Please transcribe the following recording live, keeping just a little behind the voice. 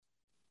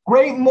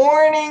Great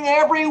morning,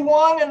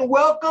 everyone, and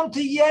welcome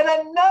to yet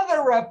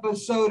another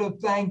episode of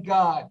Thank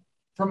God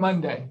for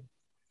Monday.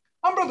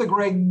 I'm Brother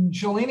Greg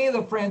Cellini of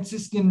the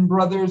Franciscan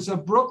Brothers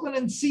of Brooklyn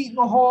and Seton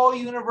Hall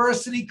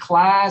University,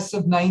 class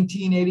of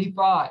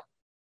 1985.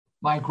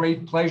 My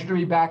great pleasure to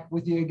be back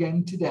with you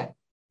again today.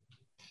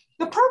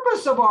 The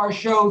purpose of our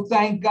show,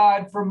 Thank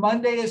God for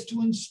Monday, is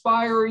to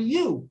inspire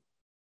you,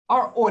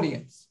 our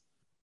audience,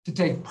 to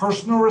take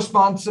personal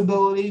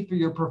responsibility for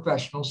your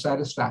professional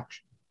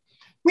satisfaction.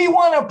 We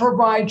want to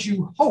provide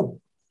you hope,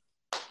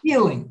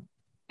 healing,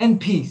 and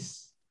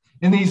peace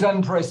in these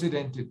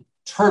unprecedented,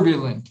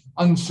 turbulent,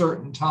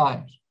 uncertain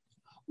times.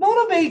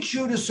 Motivate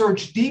you to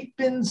search deep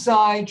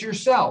inside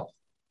yourself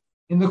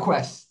in the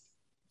quest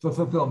for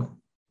fulfillment.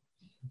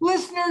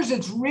 Listeners,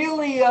 it's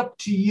really up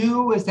to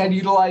you as to how to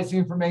utilize the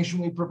information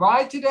we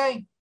provide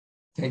today.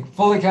 Take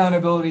full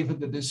accountability for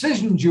the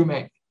decisions you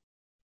make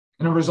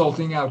and the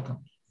resulting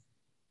outcomes.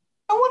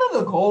 And one of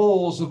the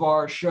goals of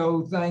our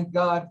show, Thank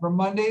God for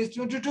Monday, is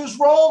to introduce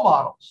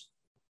role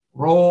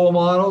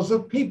models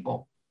of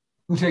people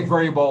who take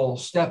very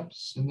bold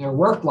steps in their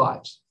work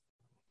lives.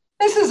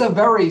 This is a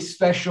very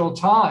special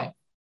time,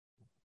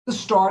 the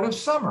start of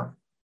summer.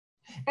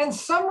 And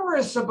summer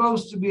is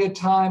supposed to be a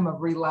time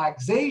of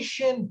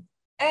relaxation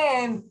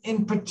and,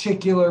 in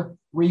particular,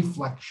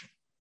 reflection.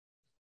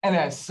 And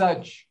as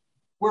such,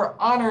 we're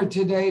honored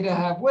today to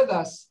have with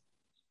us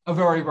a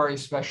very, very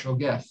special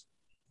guest.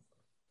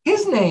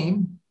 His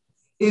name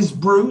is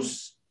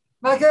Bruce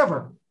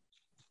McEver.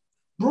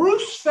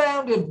 Bruce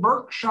founded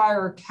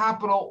Berkshire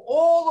Capital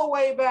all the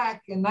way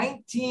back in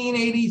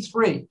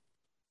 1983,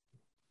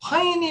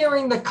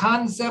 pioneering the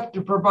concept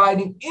of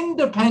providing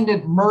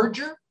independent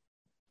merger,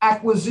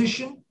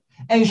 acquisition,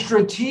 and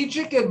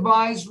strategic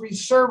advisory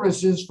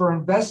services for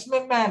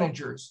investment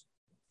managers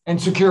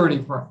and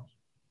security firms.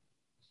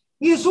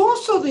 He is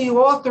also the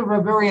author of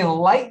a very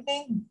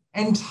enlightening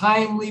and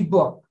timely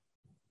book,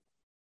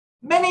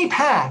 Many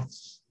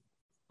Paths,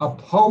 A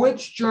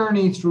Poet's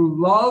Journey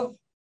Through Love,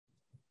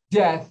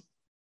 Death,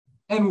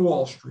 and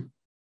Wall Street.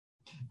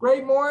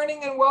 Great morning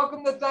and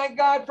welcome to Thank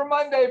God for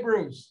Monday,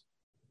 Bruce.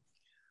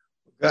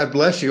 God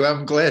bless you.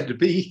 I'm glad to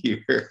be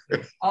here.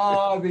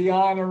 The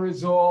honor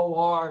is all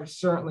ours,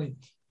 certainly.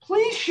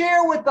 Please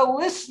share with the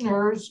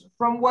listeners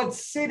from what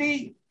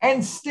city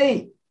and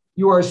state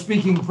you are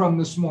speaking from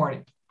this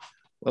morning.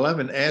 Well, I'm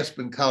in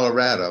Aspen,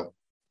 Colorado.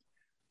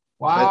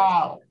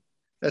 Wow.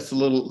 That's a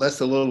little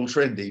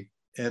trendy,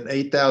 and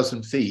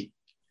 8,000 feet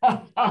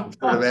sort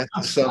of at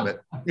the summit.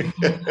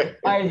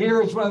 I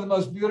hear it's one of the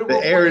most beautiful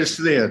the air is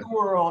thin. In the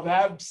world.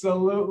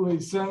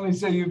 Absolutely, certainly.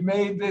 So you've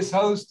made this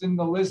host and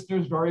the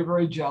listeners very,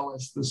 very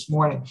jealous this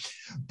morning.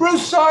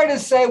 Bruce, sorry to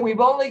say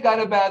we've only got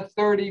about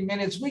 30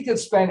 minutes. We could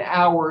spend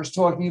hours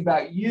talking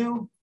about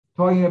you,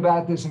 talking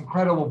about this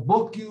incredible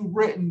book you've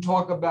written,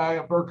 talk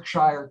about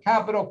Berkshire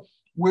Capital.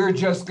 We're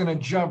just going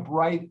to jump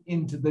right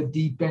into the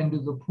deep end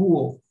of the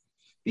pool.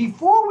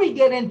 Before we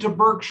get into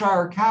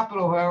Berkshire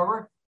Capital,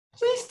 however,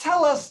 please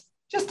tell us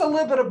just a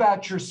little bit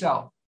about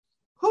yourself.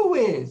 Who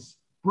is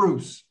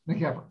Bruce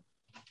McEver?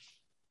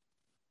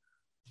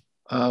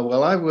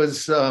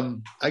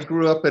 I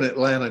grew up in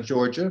Atlanta,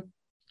 Georgia.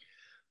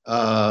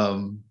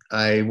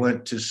 I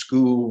went to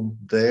school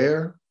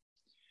there.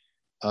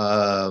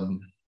 I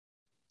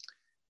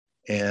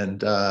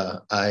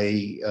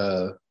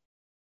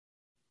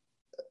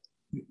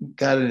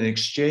got an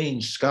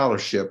exchange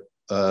scholarship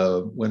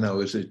when I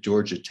was at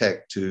Georgia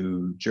Tech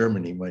to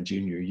Germany my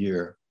junior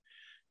year.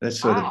 That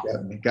sort of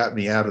got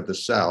me out of the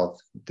South,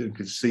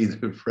 could see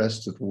the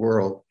rest of the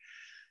world.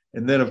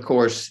 And then, of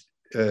course,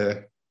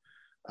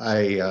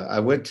 I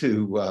went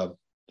to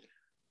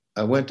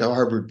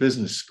Harvard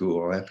Business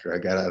School after I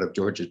got out of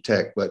Georgia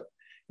Tech. But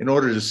in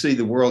order to see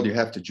the world, you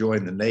have to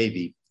join the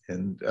Navy,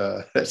 and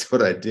that's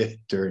what I did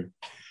during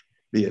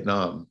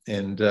Vietnam,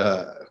 and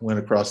went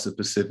across the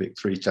Pacific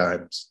 3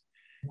 times.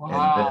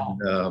 Wow.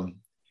 And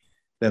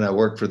then I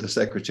worked for the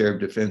Secretary of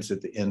Defense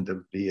at the end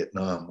of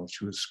Vietnam, which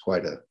was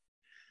quite an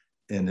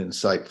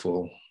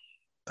insightful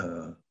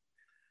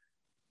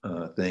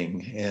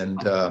thing. And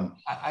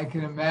I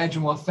can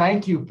imagine. Well,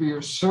 thank you for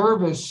your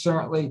service,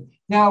 certainly.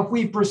 Now, if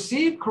we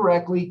perceive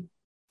correctly,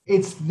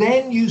 it's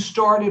then you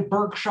started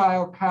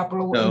Berkshire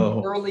Capital in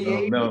the early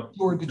 80s?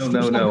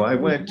 No.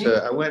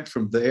 I went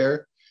from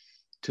there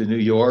to New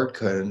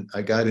York, and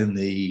I got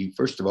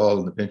first of all,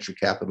 in the venture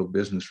capital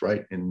business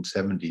right in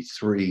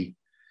 73.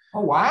 Oh,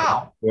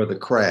 wow. For the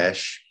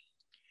crash.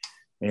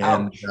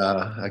 And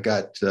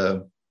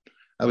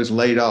I was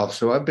laid off.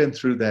 So I've been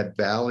through that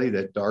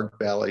dark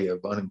valley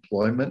of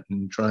unemployment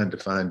and trying to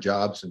find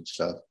jobs and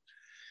stuff.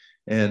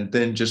 And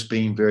then just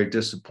being very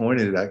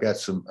disappointed. I got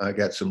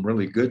some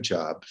really good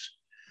jobs,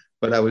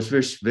 but I was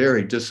just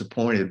very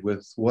disappointed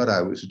with what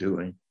I was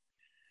doing.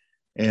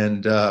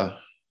 And I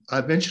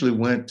eventually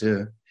went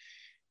to,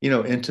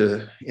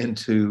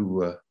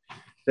 into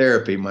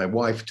therapy. My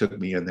wife took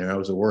me in there. I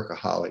was a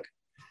workaholic,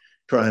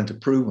 trying to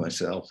prove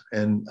myself.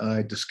 And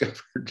I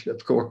discovered,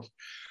 of course,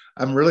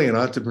 I'm really an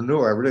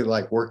entrepreneur. I really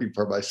like working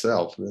for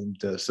myself. And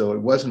so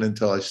it wasn't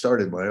until I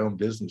started my own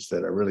business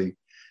that I really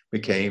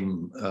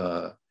became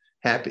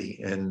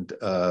happy. And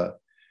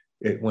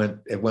it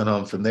went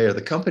on from there.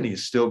 The company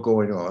is still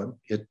going on.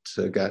 It's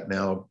got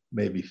now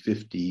maybe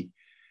 50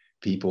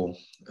 people,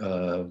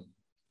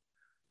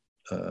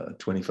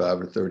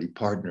 25 or 30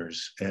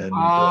 partners, and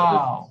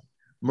Wow.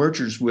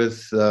 mergers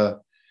with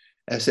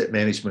asset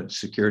management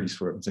securities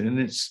firms. And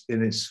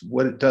it's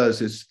what it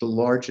does. It's the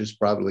largest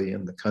probably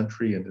in the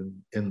country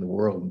and in the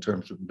world in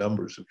terms of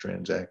numbers of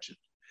transactions.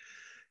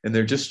 And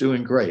they're just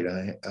doing great.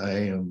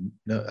 I'm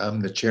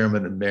the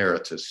chairman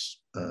emeritus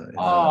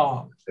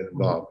involved. Good.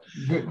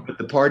 But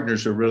the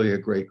partners are really a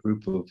great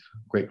group of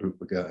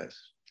guys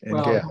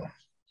and gals.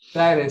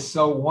 That is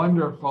so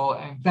wonderful.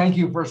 And thank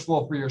you, first of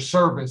all, for your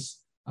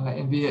service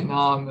in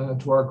Vietnam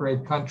to our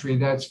great country,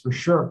 that's for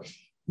sure.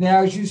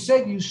 Now, as you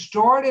said, you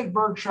started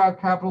Berkshire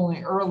Capital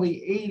in the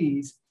early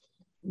 80s.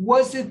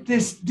 Was it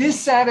this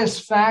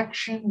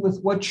dissatisfaction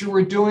with what you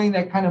were doing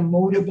that kind of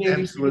motivated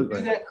you to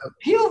do that?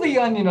 Peel the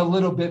onion a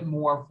little bit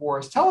more for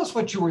us. Tell us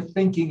what you were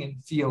thinking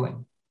and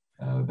feeling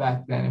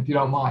back then, if you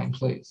don't mind,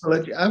 please.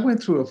 Well, I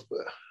went through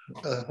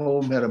a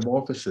whole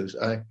metamorphosis.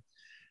 I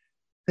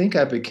think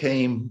I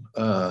became,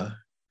 I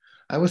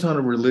was on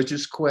a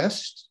religious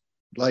quest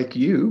like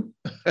you.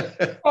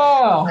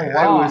 Oh,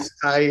 wow.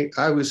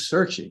 I was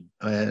searching,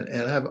 and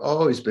I've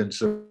always been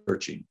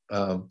searching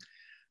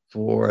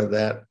for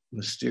that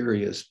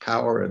mysterious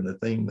power and the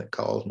thing that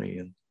calls me.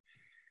 And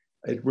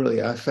it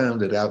really, I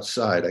found it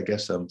outside. I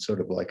guess I'm sort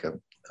of like a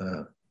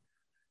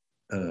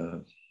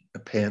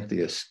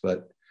pantheist,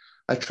 but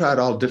I tried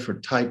all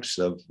different types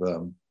of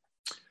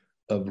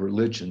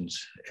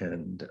religions,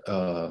 and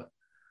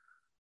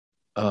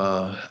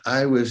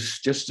I was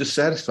just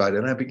dissatisfied.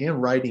 And I began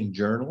writing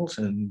journals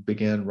and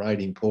began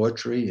writing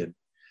poetry and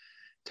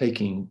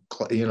taking,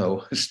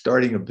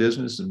 starting a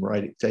business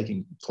and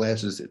taking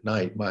classes at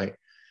night. My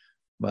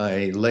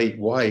late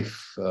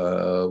wife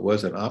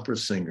was an opera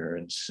singer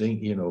and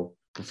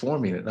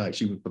performing at night.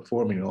 She was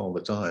performing all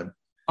the time.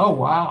 Oh,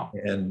 wow.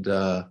 And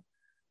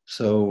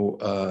so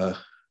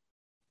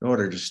in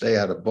order to stay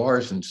out of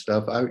bars and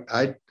stuff,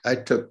 I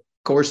took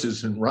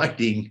courses in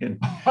writing and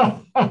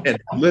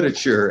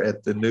literature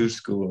at the New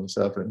School and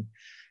stuff, and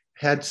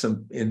had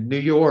some in New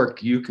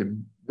York. You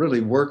can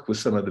really work with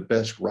some of the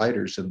best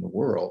writers in the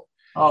world.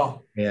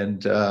 Oh,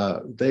 and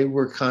they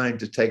were kind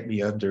to take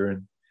me under,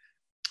 and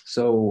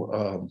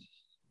so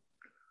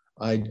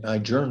I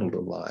journaled a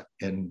lot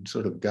and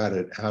sort of got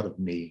it out of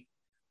me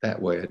that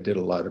way. I did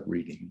a lot of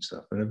reading and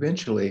stuff, and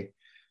eventually,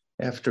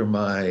 after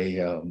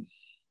my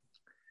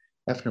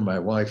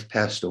wife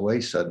passed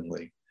away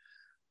suddenly.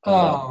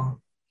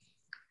 And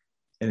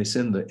it's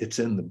in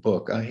the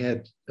book. I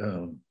had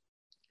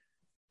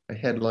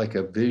like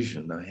a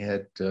vision. I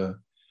had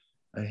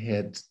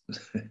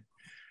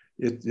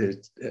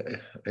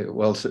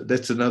well,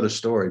 that's another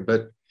story.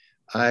 But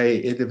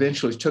it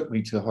eventually took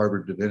me to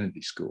Harvard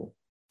Divinity School.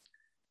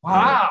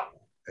 Wow.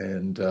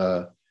 And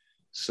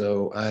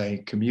so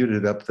I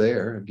commuted up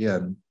there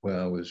again when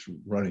I was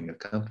running a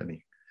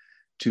company.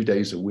 2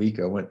 days a week,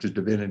 I went to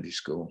Divinity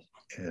School,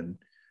 and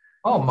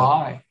oh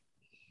my.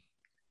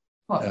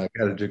 I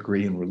got a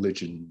degree in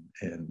religion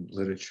and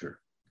literature.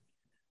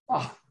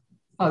 Oh,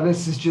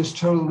 this is just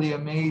totally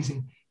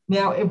amazing.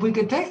 Now, if we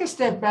could take a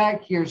step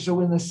back here. So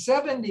in the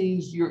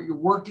 70s, you're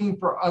working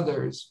for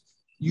others.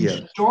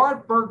 You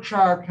start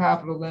Berkshire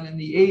Capital then in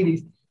the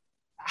 80s.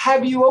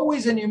 Have you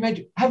always been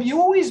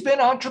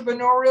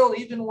entrepreneurial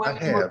even when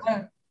you were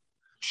planning?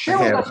 Share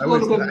with us a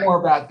little bit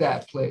more about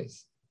that,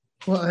 please.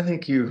 Well, I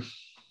think you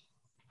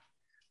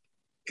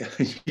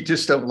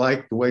just don't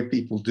like the way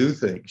people do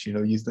things.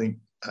 You think,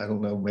 I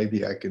don't know,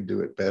 maybe I can do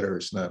it better.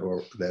 It's not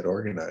that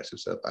organized and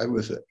stuff.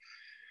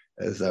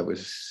 As I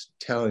was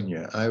telling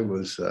you, I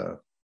was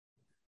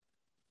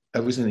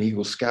an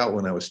Eagle Scout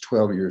when I was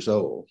 12 years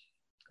old.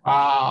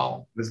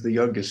 Wow. I was the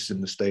youngest in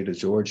the state of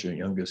Georgia,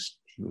 youngest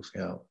Eagle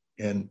Scout.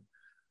 And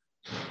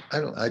I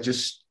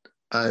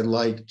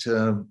liked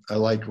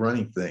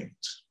running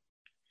things.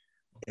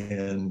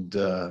 And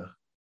I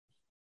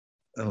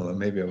don't know,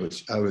 maybe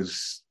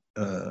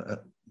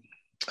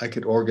I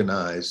could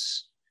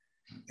organize,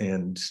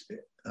 and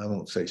I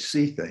won't say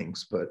see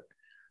things, but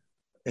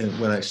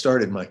when I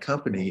started my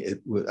company,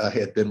 I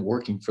had been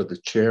working for the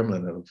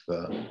chairman of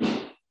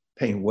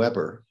Paine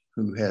Webber,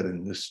 who had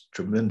this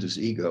tremendous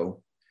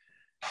ego.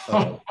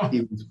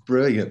 He was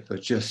brilliant,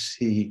 but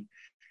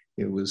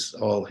it was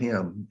all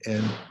him.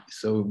 And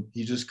so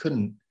you just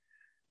couldn't,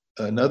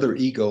 another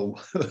ego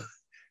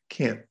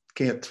can't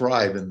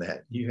thrive in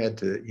that. You had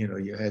to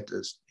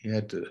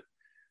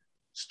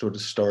sort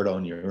of start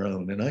on your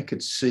own. And I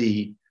could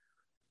see,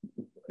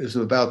 it was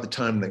about the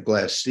time that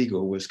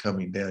Glass-Steagall was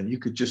coming down. You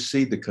could just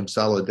see the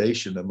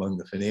consolidation among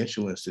the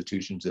financial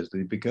institutions as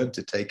they began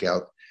to take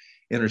out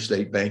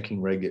interstate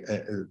banking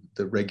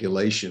the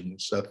regulation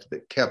stuff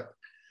that kept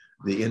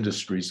the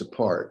industries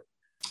apart.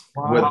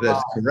 Wow. Whether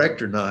that's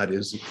correct or not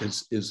is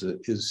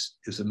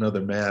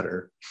another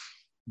matter.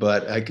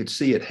 but I could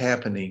see it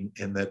happening,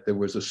 and that there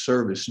was a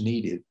service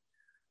needed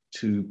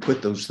to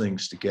put those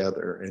things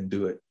together and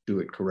do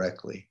it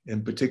correctly,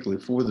 and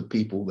particularly for the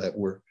people that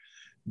were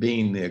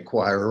being the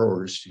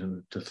acquirers,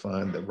 to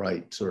find the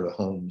right sort of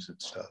homes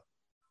and stuff.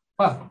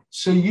 Wow.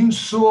 So you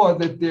saw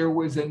that there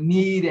was a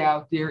need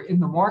out there in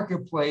the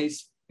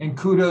marketplace, and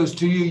kudos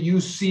to you.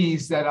 You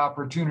seized that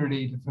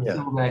opportunity to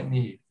fulfill that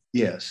need.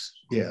 Yes.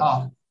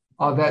 Yeah.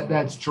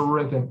 That's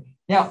terrific.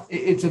 Now,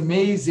 it's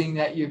amazing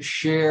that you've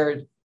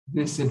shared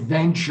this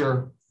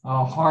adventure,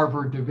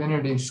 Harvard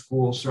Divinity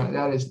School. So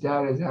that is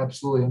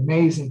absolutely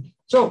amazing.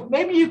 So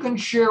maybe you can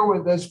share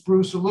with us,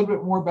 Bruce, a little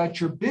bit more about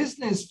your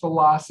business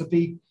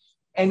philosophy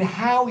and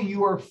how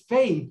your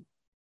faith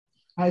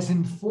has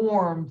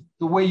informed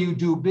the way you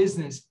do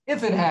business.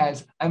 If it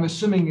has, I'm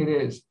assuming it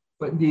is,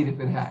 but indeed, if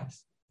it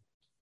has.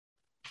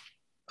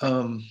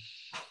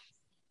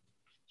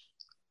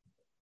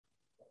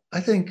 I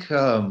think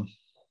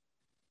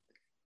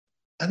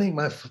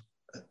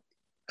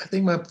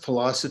my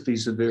philosophy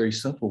is a very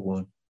simple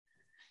one,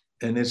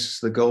 and it's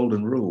the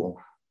golden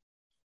rule.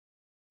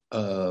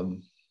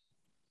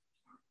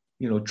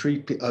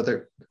 Treat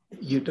other.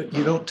 You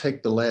don't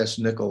take the last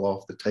nickel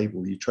off the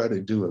table. You try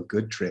to do a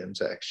good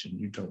transaction.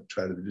 You don't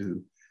try to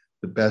do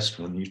the best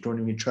one. You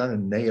don't even try to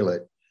nail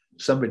it.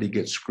 Somebody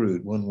gets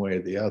screwed one way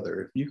or the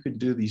other. If you can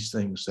do these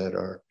things that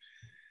are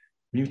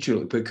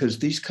mutually, because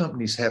these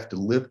companies have to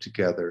live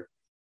together,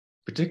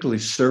 particularly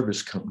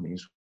service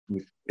companies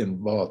which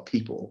involve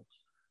people.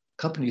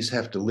 Companies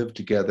have to live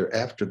together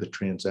after the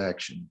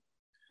transaction.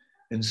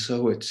 And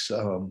so it's,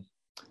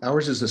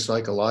 ours is a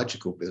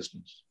psychological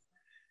business,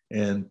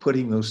 and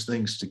putting those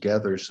things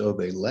together so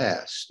they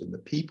last, and the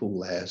people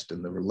last,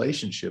 and the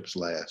relationships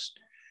last,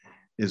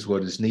 is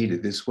what is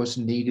needed. It's what's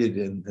needed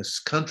in this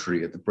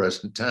country at the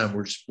present time.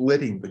 We're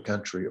splitting the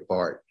country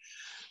apart.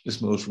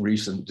 This most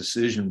recent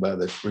decision by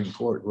the Supreme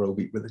Court, Roe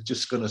v. Wade, it's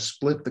just going to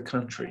split the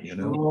country,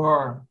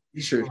 Sure.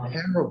 These are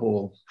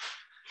terrible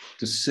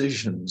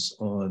decisions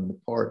on the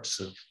parts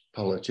of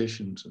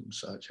politicians and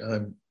such.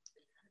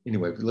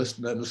 Anyway, let's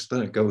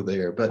not go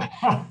there. But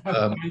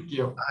thank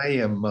you. I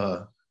am.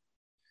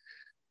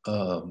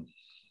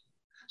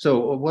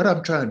 So what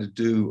I'm trying to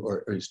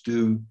do is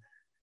do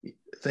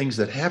things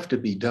that have to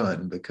be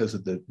done because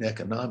of the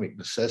economic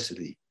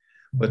necessity,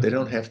 but they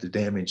don't have to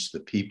damage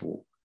the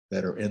people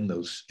that are in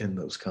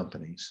those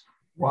companies.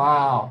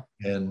 Wow.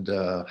 And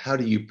how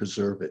do you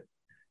preserve it?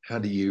 How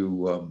do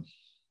you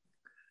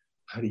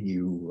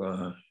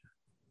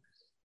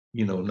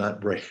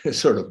not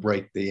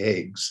break the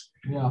eggs?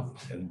 Yeah.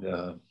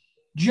 And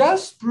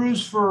just,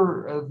 Bruce,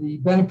 for the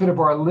benefit of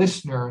our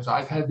listeners,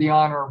 I've had the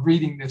honor of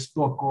reading this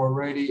book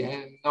already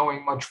and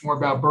knowing much more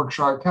about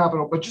Berkshire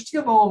Capital, but just to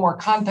give a little more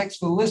context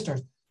for the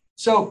listeners.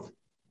 So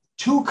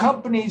two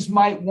companies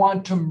might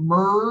want to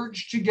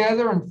merge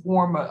together and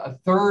form a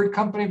third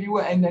company, if you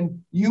will, and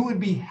then you would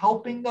be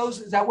helping those.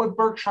 Is that what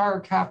Berkshire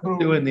Capital?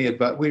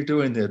 We're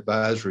doing the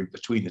advisory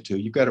between the two.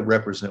 You've got to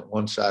represent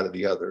one side or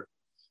the other.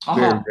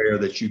 Very rare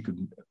that you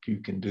can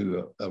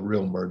do a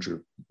real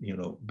merger,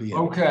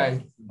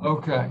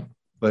 Okay.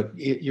 But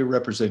you're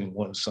representing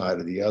one side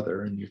or the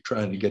other, and you're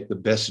trying to get the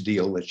best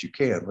deal that you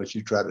can, but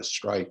you try to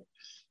strike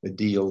a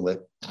deal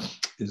that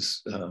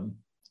is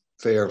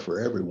fair for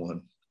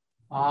everyone.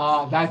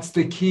 That's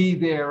the key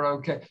there.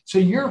 Okay. So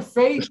your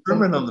faith. The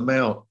Sermon on the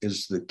Mount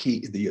is the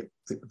key, the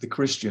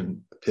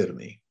Christian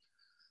epitome.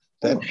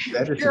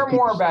 Share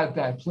more about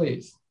that,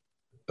 please.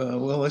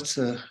 Well,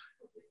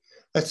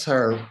 that's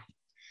our.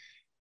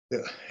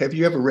 Have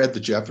you ever read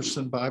the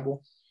Jefferson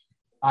Bible?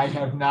 I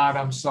have not,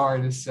 I'm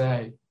sorry to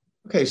say.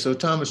 Okay, so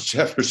Thomas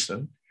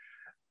Jefferson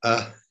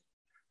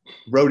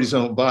wrote his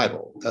own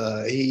Bible.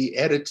 He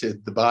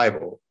edited the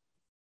Bible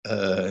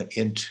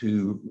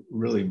into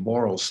really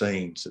moral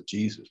sayings of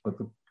Jesus. But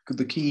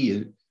the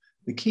key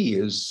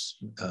is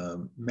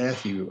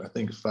Matthew, I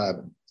think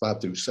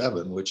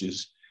 5-7, which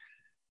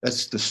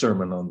that's the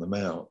Sermon on the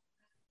Mount.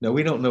 Now,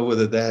 we don't know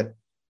whether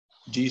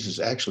Jesus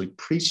actually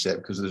preached that,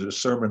 because there's a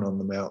Sermon on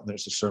the Mount and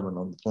there's a Sermon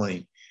on the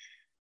Plain.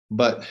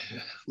 But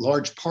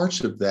large parts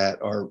of that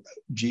are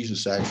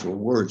Jesus' actual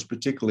words,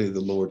 particularly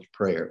the Lord's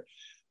Prayer.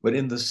 But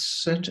in the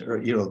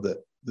center,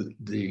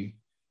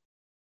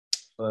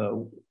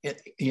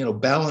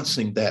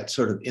 balancing that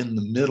sort of in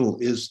the middle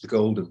is the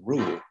golden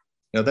rule.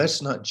 Now,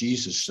 that's not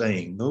Jesus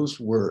saying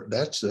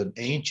that's an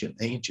ancient.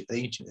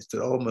 It's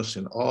almost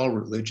in all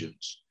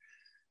religions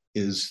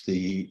is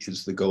the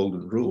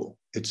golden rule.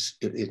 It's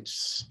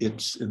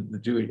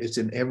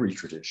in every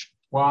tradition.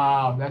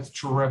 Wow, that's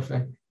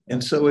terrific.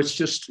 And so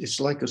it's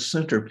like a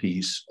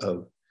centerpiece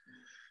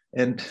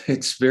and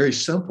it's very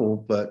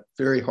simple, but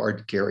very hard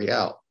to carry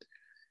out.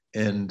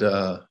 And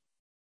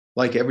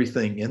like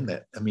everything in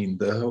that, I mean,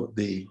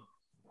 the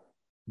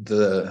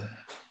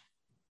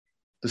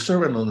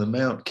Sermon on the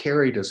Mount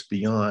carried us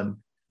beyond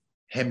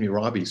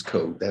Hammurabi's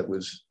code. That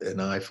was an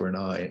eye for an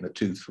eye and a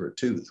tooth for a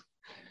tooth,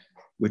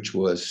 which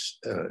was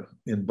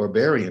in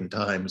barbarian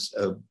times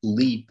a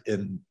leap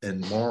in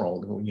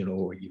moral.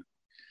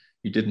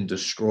 You didn't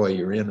destroy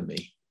your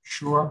enemy.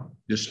 Sure.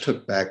 just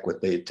took back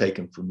what they had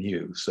taken from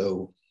you.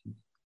 So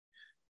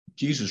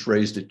Jesus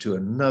raised it to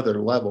another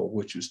level,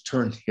 which was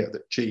turn the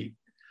other cheek.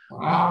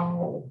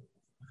 Wow.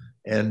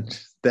 And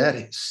that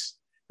is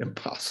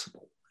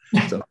impossible.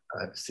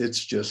 Sometimes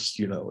it's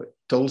just,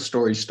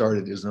 Tolstoy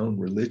started his own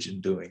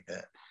religion doing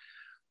that.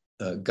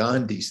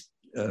 Gandhi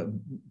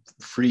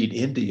freed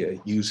India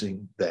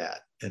using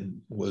that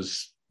and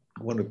was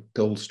one of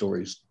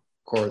Tolstoy's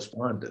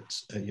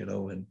correspondents,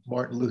 and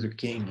Martin Luther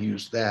King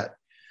used that.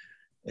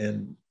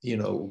 And,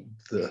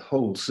 the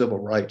whole civil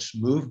rights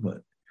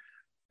movement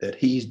that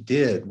he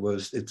did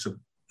it's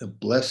a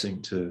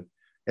blessing to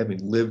having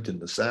lived in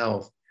the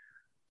South,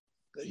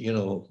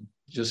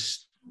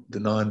 just the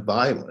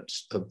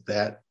nonviolence of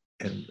that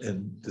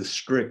and the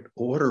strict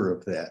order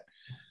of that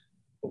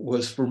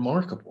was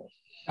remarkable.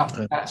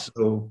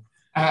 So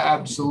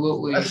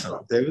absolutely.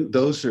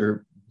 Those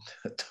were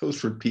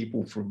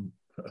people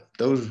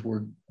those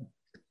were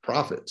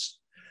prophets.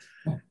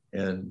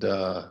 And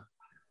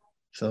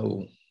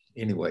so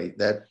anyway,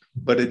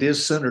 but it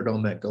is centered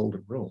on that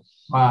golden rule.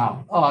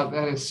 Wow. Oh,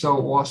 that is so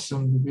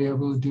awesome to be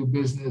able to do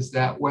business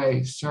that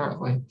way,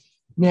 certainly.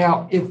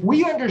 Now, if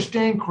we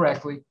understand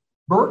correctly,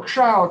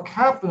 Berkshire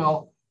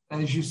Capital,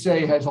 as you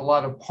say, has a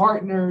lot of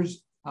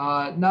partners,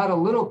 not a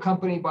little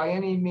company by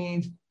any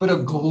means, but a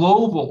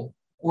global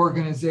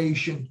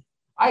organization.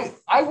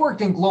 I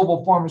worked in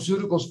global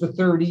pharmaceuticals for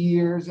 30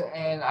 years,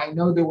 and I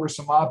know there were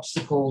some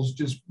obstacles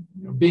just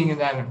being in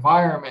that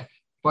environment,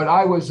 but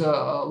I was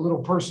a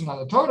little person on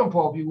the totem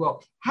pole, if you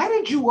will. How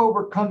did you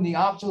overcome the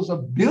obstacles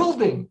of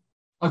building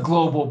a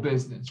global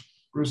business?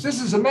 Bruce, this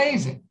is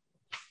amazing.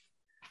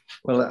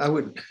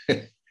 Well,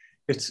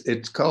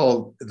 it's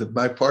called,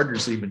 my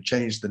partners even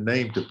changed the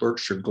name to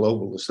Berkshire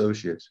Global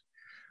Associates,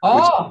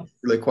 which is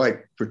really quite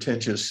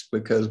pretentious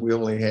because we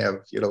only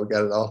have, we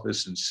got an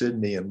office in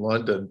Sydney and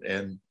London,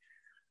 and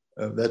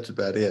that's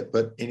about it.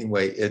 But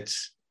anyway,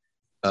 it's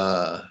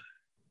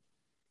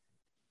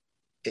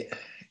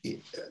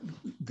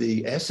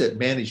the asset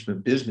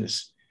management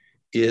business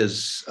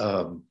is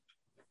a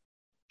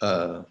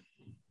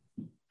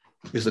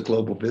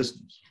global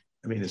business.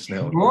 I mean, it's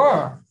now.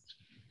 Sure.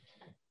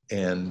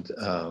 And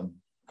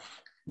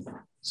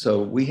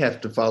so we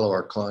have to follow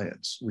our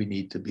clients. We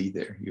need to be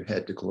there. You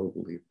had to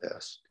globally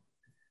invest.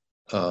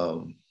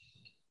 So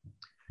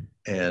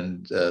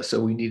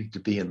we needed to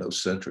be in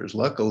those centers.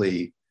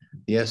 Luckily,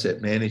 the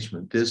asset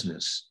management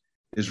business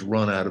is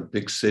run out of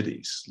big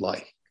cities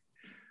like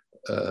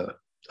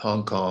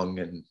Hong Kong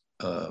and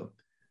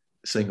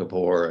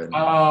Singapore and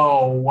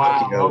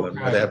Tokyo and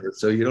whatever.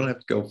 So you don't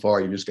have to go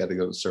far. You just got to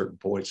go to certain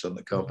points on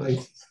the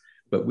compass.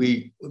 But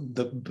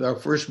our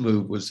first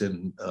move was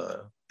in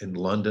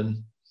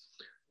London,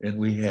 and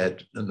we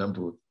had a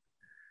number of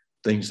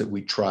things that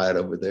we tried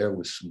over there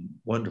with some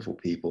wonderful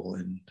people.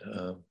 And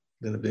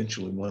then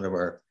eventually one of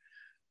our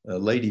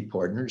lady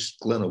partners,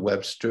 Glenna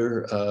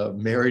Webster,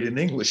 married an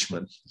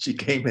Englishman. She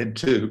came in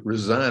to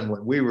resign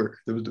when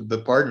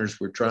the partners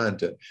were trying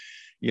to,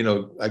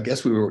 I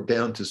guess we were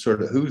down to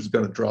sort of who's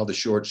going to draw the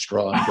short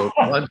straw and go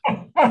to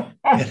London.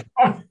 And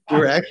we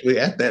were actually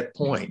at that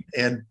point.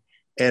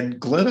 And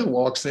Glenna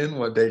walks in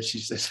one day, she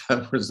says,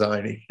 I'm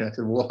resigning. I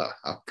said, well,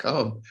 how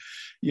come?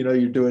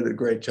 You're doing a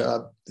great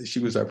job. She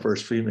was our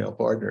first female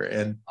partner.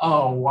 And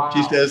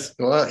she says,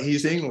 well,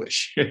 he's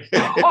English. And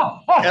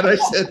I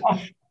said,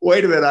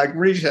 wait a minute.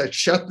 I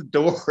shut the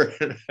door.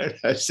 And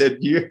I said,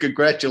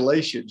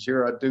 congratulations.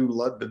 You're our new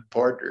London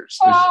partners.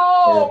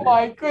 Oh,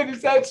 my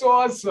goodness. That's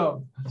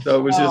awesome. So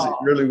it was it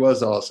really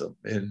was awesome.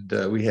 And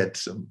we had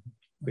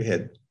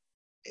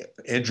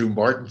Andrew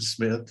Martin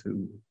Smith,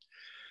 who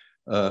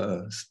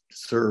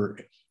Sir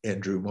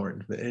Andrew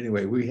Martin. But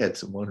anyway, we had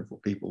some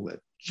wonderful people that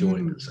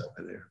joined us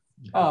over there.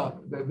 Oh,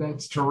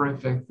 that's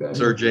terrific.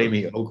 Sir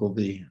Jamie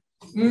Ogilvy.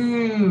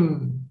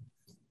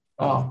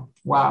 Oh,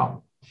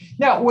 wow.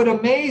 Now, what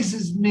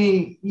amazes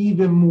me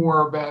even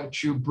more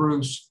about you,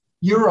 Bruce,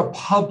 you're a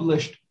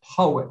published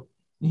poet.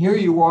 And here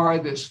you are,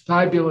 this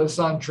fabulous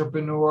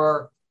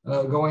entrepreneur,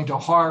 going to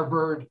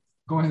Harvard,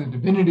 going to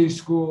divinity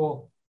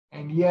school,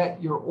 and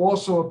yet you're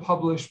also a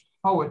published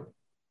poet.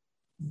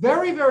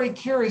 Very, very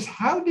curious,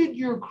 how did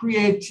your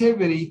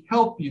creativity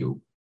help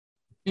you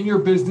in your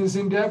business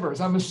endeavors?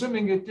 I'm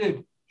assuming it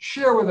did.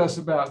 Share with us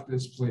about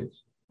this,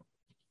 please.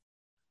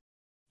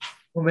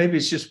 Well, maybe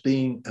it's just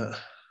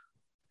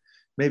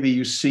maybe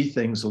you see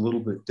things a little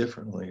bit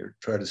differently or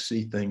try to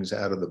see things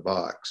out of the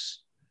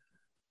box.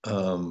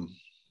 I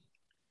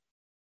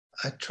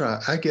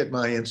get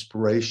my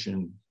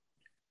inspiration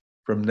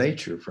from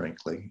nature,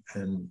 frankly,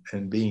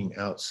 and being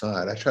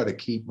outside. I try to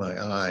keep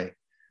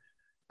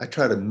I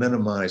try to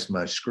minimize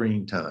my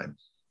screen time.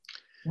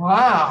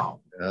 Wow.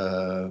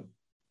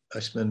 I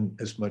spend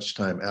as much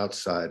time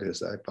outside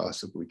as I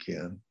possibly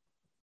can.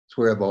 It's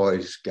where I've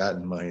always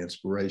gotten my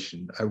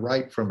inspiration. I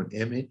write from an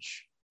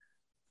image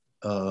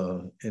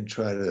and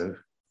try to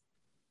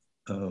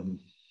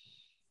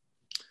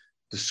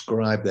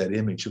describe that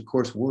image. Of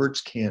course,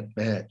 words can't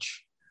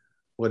match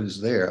what is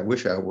there. I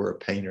wish I were a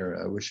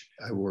painter. I wish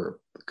I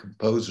were a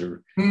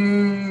composer.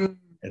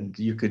 and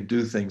you can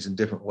do things in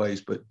different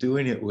ways, but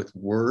doing it with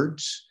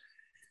words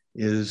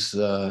is,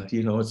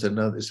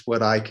 it's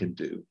what I can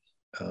do.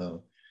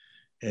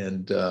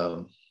 And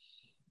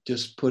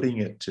just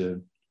painting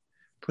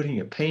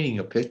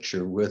a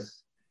picture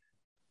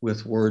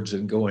with words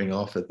and going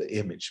off at the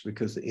image,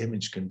 because the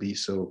image can be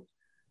so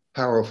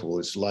powerful.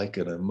 It's like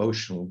an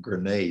emotional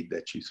grenade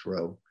that you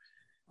throw,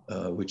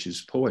 which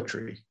is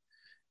poetry,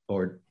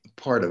 or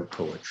part of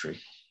poetry.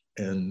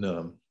 And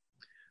so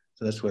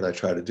that's what I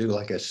try to do.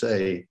 Like I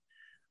say,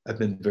 I've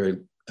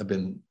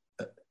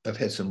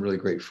had some really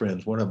great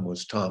friends. One of them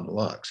was Tom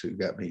Lux, who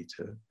got me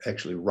to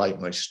actually write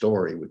my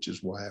story, which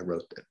is why I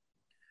wrote that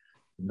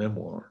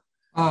memoir.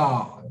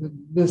 Oh,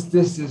 this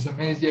is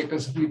amazing,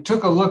 because if you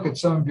took a look at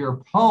some of your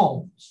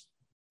poems,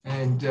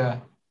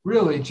 and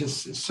really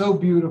just so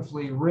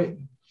beautifully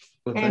written.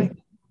 Well,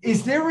 and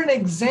is there an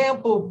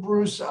example,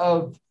 Bruce,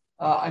 of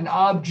an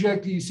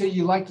object? You say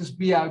you like to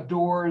be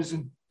outdoors,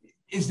 and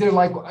is there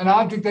like an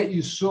object that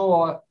you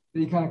saw that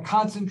you kind of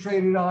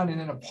concentrated on, and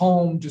then a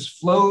poem just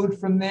flowed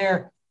from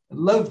there? I'd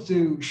love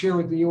to share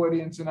with the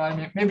audience,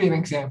 and maybe an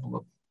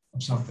example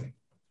of something.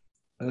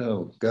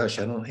 Oh gosh,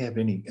 I don't have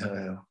any.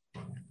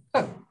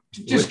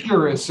 Just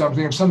curious,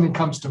 if something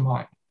comes to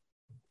mind.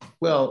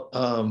 Well,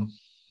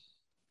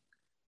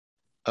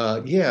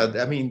 yeah,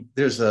 I mean,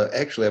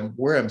 actually,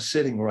 where I'm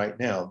sitting right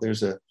now,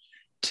 there's a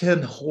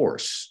tin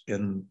horse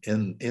in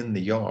the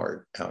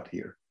yard out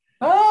here.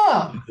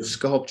 Ah, the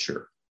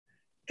sculpture.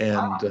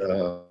 And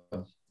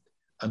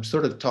I'm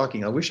sort of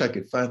talking, I wish I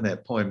could find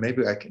that poem.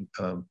 Maybe I can,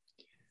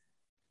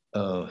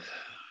 I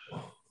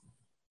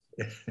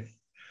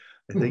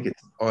think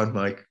it's on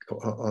my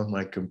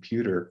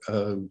computer.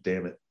 Oh,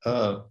 damn it.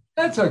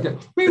 That's okay.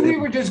 We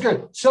were just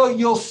good. So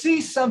you'll see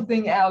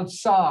something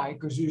outside,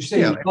 because you say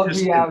you love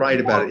the outdoors.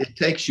 Write about it. It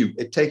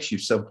takes you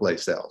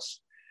someplace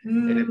else.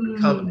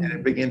 And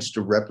it begins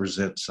to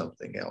represent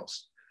something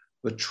else,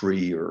 a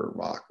tree or a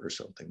rock or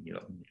something,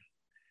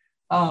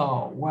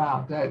 Oh,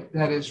 wow.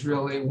 That is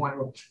really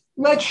wonderful.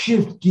 Let's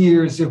shift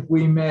gears, if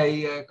we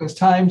may, because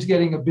time's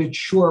getting a bit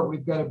short.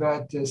 We've got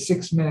about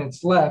 6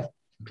 minutes left.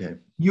 Okay.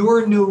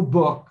 Your new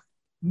book,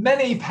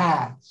 Many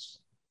Paths,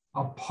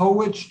 A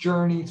Poet's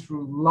Journey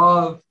Through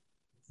Love,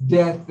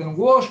 Death, and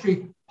Wall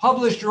Street,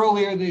 published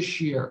earlier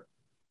this year.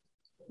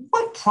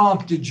 What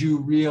prompted you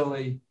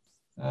really,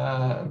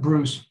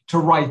 Bruce, to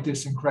write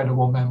this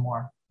incredible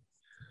memoir?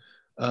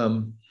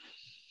 Well,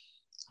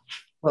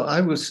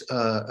 I was,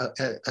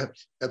 I've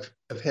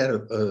had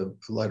a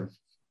lot of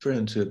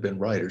friends who have been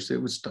writers. It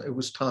was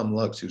Tom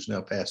Lux, who's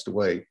now passed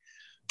away,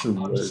 who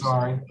was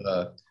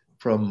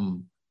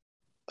from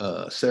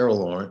Sarah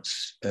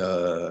Lawrence,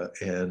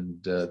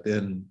 and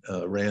then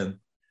ran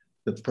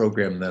the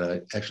program that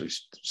I actually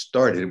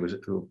started. It was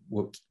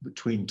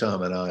between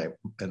Tom and I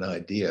an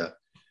idea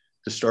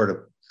to start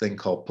a thing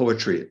called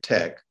Poetry at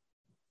Tech.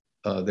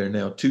 There are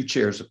now 2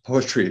 chairs of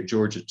poetry at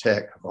Georgia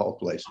Tech, of all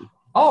places.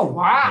 Oh,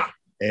 wow.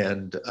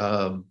 And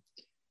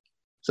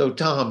so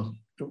Tom,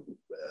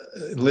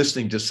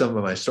 listening to some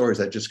of my stories,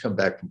 I'd just come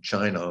back from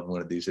China on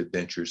one of these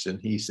adventures, and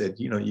he said,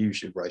 you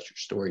should write your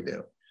story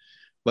down.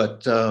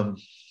 But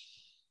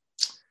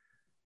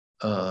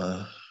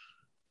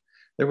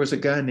there was a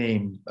guy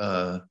named,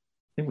 I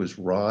think it was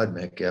Rod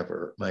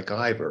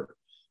McIver,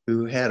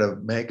 who had a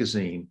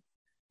magazine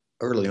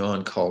early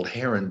on called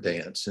Heron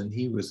Dance, and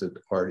he was an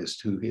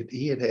artist who he'd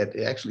been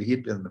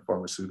in the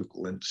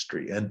pharmaceutical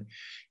industry, and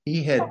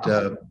he had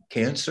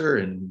cancer,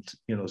 and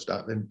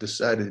stopped and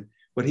decided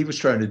what he was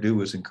trying to do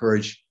was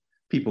encourage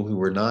people who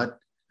were not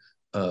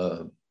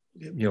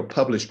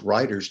published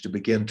writers to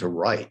begin to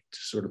write, to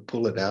sort of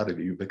pull it out of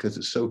you, because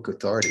it's so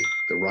cathartic,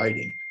 the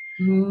writing.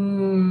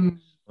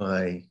 And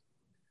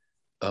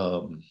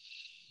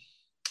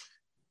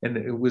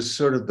it was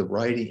sort of the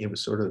writing, it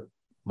was sort of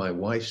my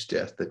wife's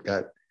death that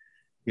got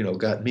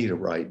me to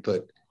write.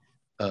 But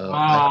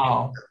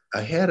wow.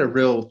 I had a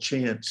real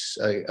chance.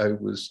 I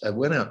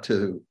went out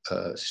to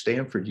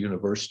Stanford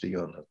University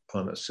on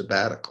a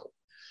sabbatical,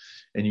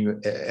 and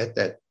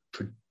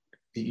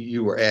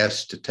you were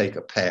asked to take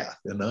a path,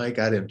 and I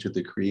got into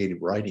the creative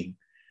writing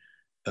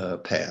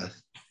path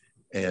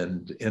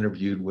and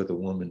interviewed with a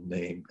woman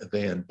named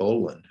Van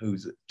Bolen,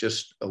 who's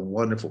just a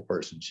wonderful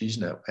person. She's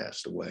now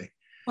passed away.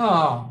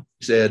 Oh.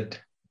 Said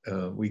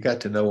we got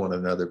to know one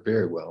another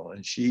very well,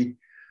 and she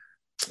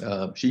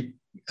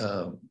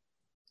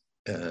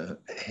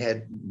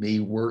had me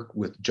work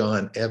with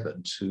John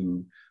Evans,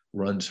 who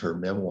runs her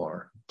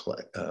memoir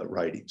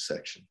writing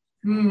section.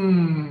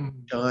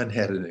 John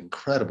had an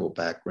incredible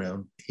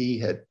background. He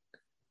had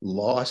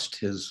lost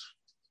his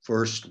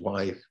first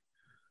wife,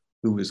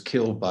 who was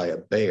killed by a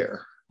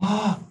bear.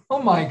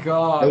 Oh my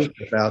gosh.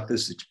 About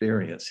this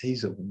experience.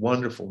 He's a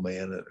wonderful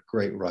man and a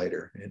great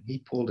writer, and he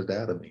pulled it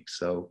out of me.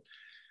 So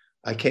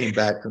I came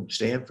back from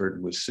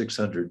Stanford with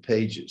 600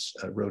 pages.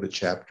 I wrote a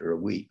chapter a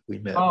week. We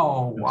met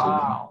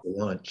wow. for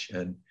lunch,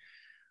 and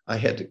I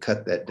had to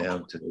cut that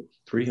down to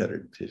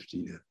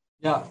 350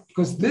 Yeah,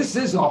 because this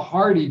is a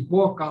hardy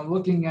book. I'm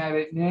looking at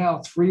it now,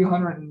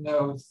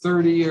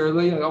 330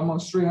 or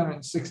almost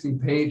 360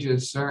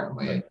 pages,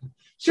 certainly. Right.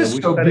 Just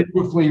so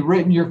beautifully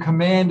written. Your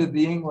command of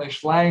the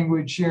English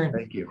language here, and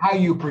Thank you. how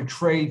you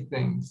portray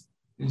things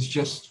is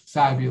just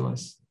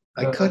fabulous.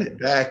 I cut it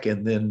back,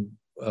 and then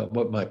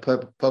what my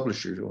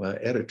publishers, my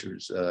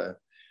editors,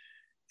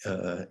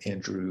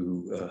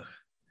 Andrew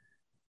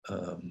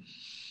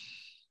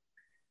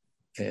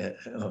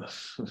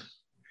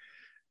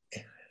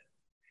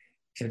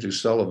Andrew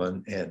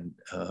Sullivan and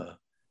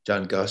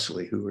John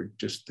Gosley, who are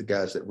just the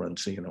guys that run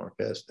CNR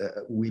Fest,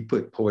 we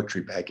put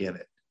poetry back in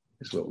it,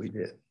 is what we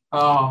did.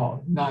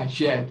 Oh,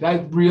 nice. Yeah,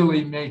 that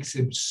really makes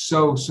it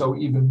so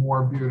even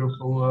more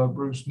beautiful,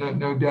 Bruce.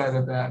 No doubt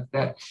about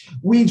that.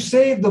 We've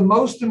saved the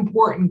most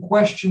important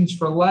questions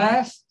for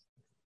last.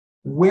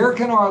 Where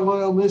can our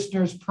loyal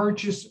listeners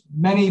purchase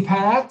Many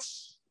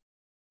Paths,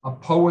 A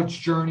Poet's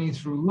Journey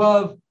Through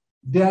Love,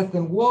 Death,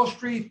 and Wall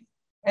Street?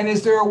 And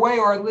is there a way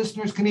our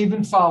listeners can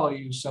even follow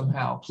you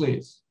somehow,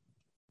 please?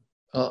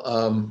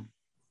 I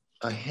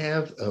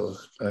have a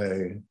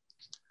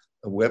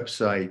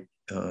website,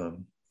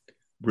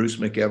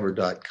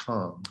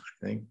 brucemcevor.com,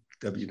 I think,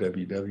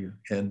 www.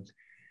 And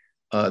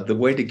the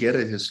way to get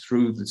it is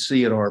through the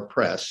C&R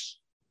Press.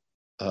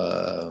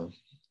 And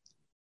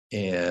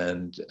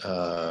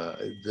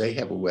they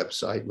have a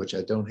website, which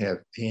I don't have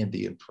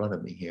handy in front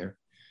of me here.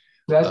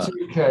 That's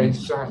okay,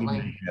 certainly.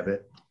 You have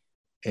it.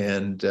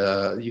 And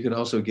you can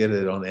also get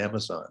it on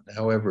Amazon.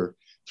 However,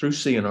 through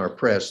C&R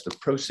Press, the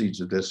proceeds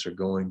of this are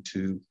going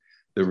to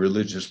the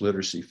Religious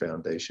Literacy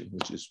Foundation,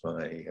 which is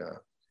my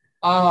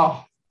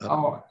how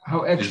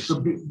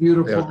extra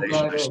beautiful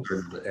that is.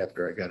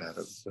 After I got out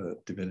of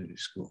divinity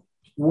school.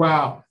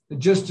 Wow.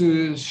 Just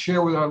to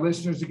share with our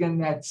listeners again,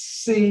 that's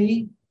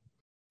C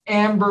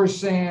 &R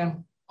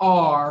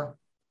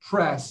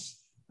Press.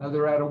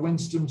 They're out of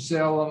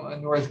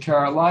Winston-Salem, North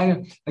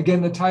Carolina.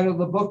 Again, the title of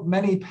the book,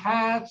 Many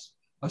Paths,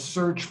 A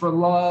Search for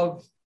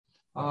Love.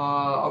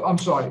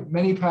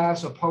 Many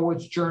Paths, A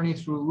Poet's Journey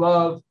Through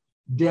Love,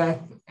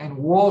 Death, and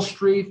Wall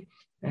Street.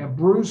 And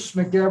Bruce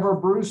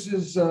McEver.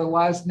 Bruce's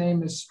last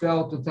name is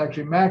spelled, it's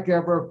actually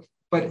McEver,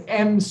 but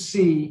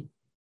McEver.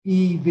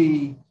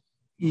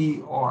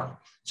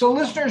 So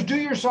listeners, do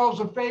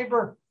yourselves a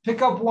favor,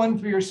 pick up one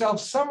for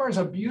yourself. Summer is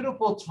a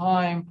beautiful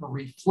time for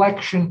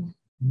reflection.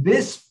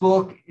 This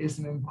book is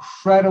an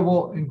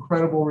incredible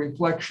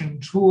reflection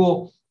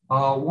tool.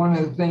 One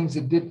of the things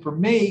it did for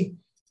me,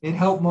 it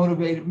helped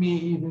motivate me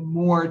even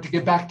more to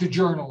get back to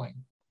journaling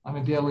on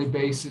a daily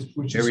basis,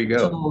 which is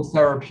so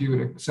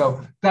therapeutic.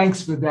 So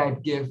thanks for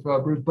that gift,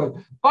 Bruce. But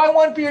buy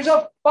one for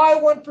yourself, buy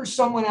one for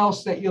someone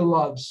else that you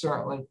love,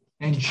 certainly,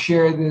 and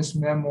share this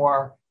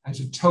memoir as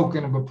a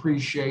token of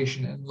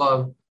appreciation and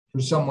love for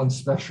someone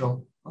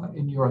special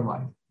in your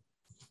life.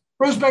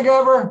 Bruce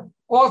McEver,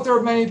 author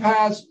of Many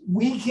Paths,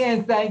 we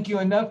can't thank you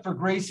enough for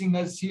gracing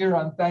us here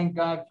on Thank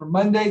God for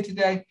Monday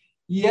today.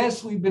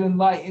 Yes, we've been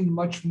enlightened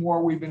much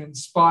more. We've been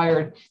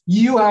inspired.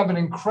 You have an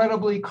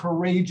incredibly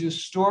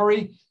courageous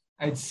story.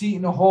 At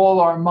Seton Hall,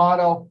 our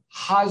motto,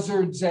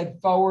 hazard Z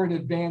forward,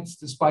 advance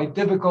despite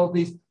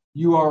difficulties.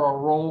 You are a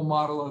role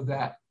model of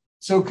that.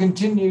 So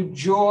continued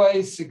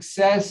joy,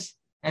 success,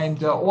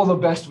 and all the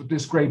best with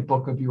this great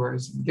book of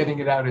yours and getting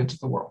it out into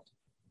the world.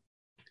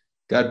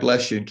 God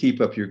bless you and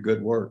keep up your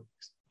good work.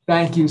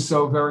 Thank you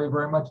so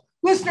very much.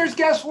 Listeners,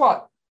 guess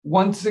what?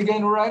 Once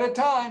again, we're out of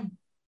time.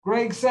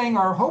 Greg saying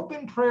our hope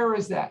and prayer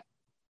is that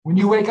when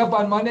you wake up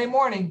on Monday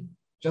morning,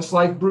 just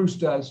like Bruce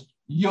does,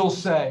 you'll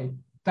say,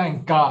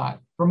 thank God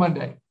for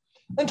Monday.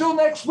 Until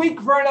next week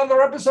for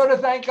another episode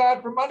of Thank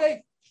God for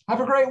Monday, have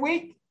a great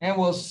week, and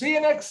we'll see you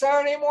next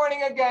Saturday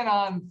morning again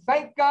on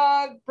Thank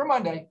God for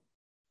Monday.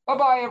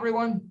 Bye-bye,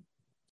 everyone.